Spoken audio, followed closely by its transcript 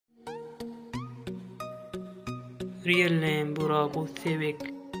Real name Burak Ozcivit.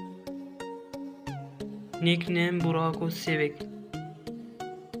 Nickname Burak Ozcivit.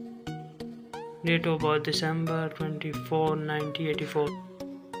 Date of birth December 24, 1984.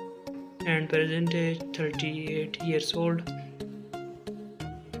 And present age 38 years old.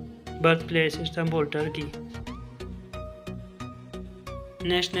 Birthplace Istanbul, Turkey.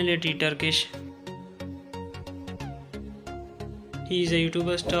 Nationality Turkish. He is a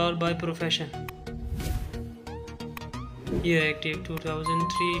YouTuber star by profession. Year active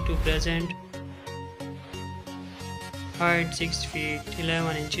 2003 to present. Height 6 feet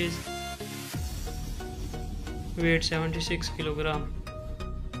 11 inches. Weight 76 kg.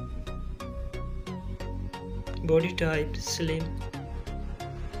 Body type slim.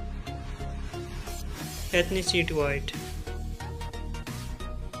 Ethnicity white.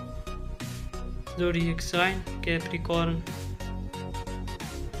 Zodiac sign Capricorn.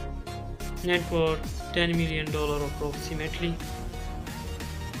 Net worth $10 million approximately.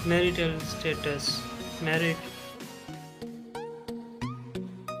 Marital status married.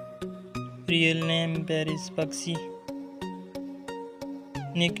 Real name Baris Bagci.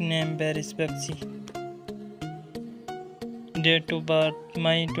 Nickname Baris Bagci. Date of birth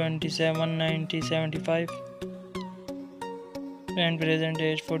May 27, 1975. And present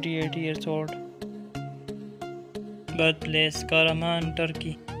age 48 years old. Birthplace Karaman,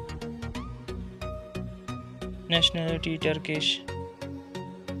 Turkey. Nationality Turkish.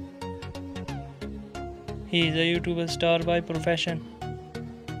 He is a YouTuber star by profession.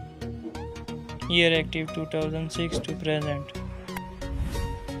 Year active 2006 to present.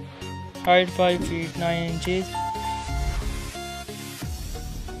 Height 5 feet 9 inches.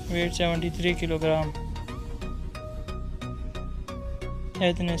 Weight 73 kg.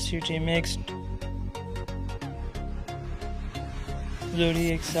 Ethnicity mixed.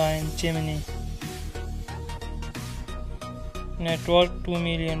 Zodiac sign Gemini. Net worth $2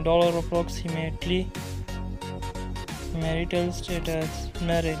 million approximately. Marital status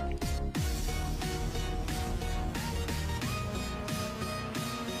married.